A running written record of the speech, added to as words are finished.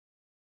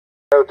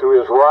go to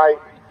his right.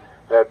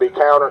 That'd be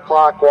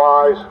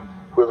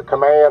counterclockwise with a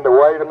command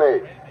away to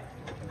me.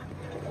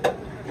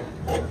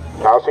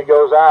 As he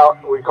goes out,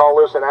 we call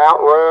this an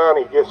outrun.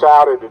 He gets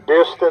out at a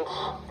distance,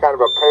 kind of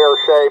a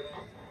pear-shaped,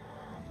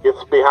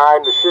 gets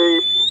behind the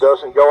sheep,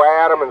 doesn't go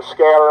at them and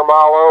scatter them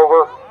all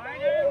over.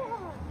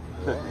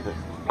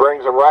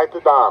 Brings them right to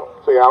Donald.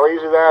 See how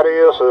easy that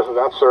is?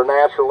 That's their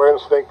natural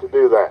instinct to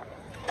do that.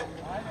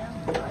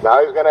 Now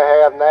he's going to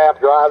have Nap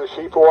drive the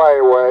sheep away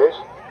a ways.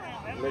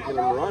 Making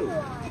them run.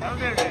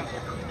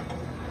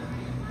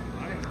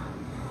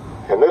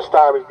 And this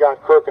time he's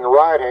got Crook in the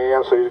right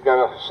hand, so he's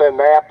going to send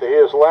Nap to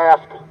his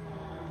left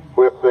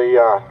with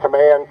the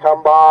command,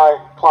 come by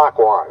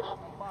clockwise.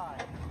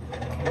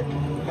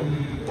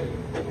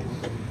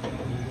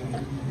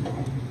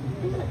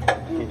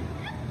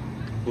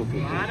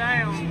 Lie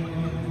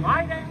down.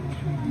 Lie down.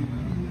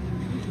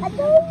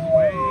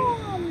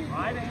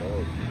 Lie down.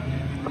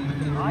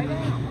 Lie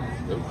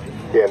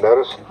down. Yeah,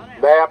 notice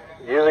Nap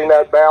using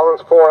that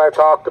balance point I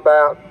talked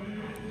about,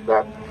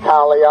 that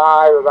collie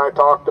eye that I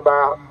talked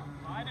about.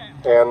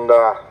 And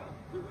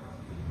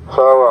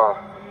so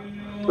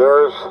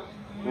there's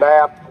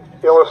Nap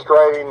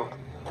illustrating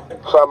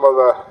some of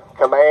the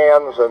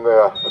commands and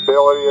the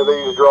ability of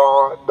these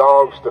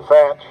dogs to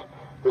fetch.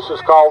 This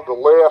is called the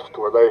lift,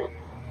 where they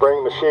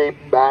bring the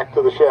sheep back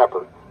to the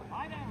shepherd.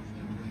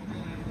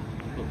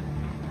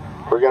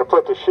 We're going to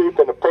put the sheep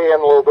in the pen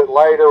a little bit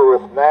later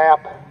with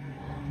Nap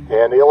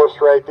and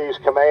illustrate these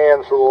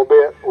commands a little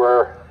bit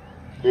where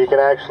you can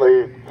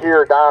actually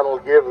hear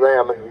Donald give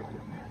them, and you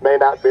may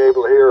not be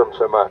able to hear them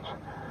so much.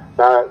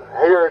 Now,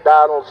 here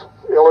Donald's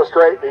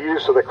illustrating the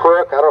use of the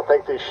crook. I don't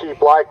think these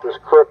sheep like this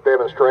crook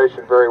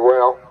demonstration very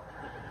well,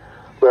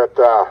 but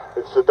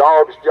it's the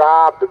dog's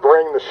job to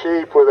bring the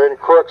sheep within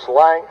Crook's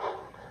length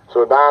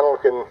so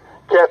Donald can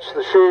catch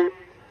the sheep,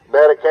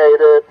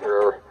 medicate it,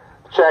 or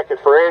check it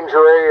for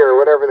injury, or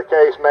whatever the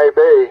case may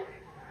be.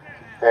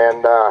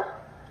 And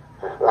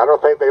I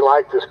don't think they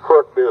like this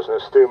crook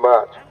business too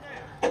much.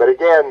 But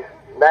again,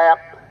 Nap,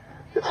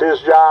 it's his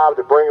job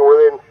to bring it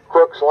within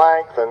Crook's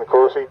length, and of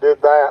course he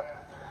did that.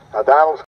 Now Donald's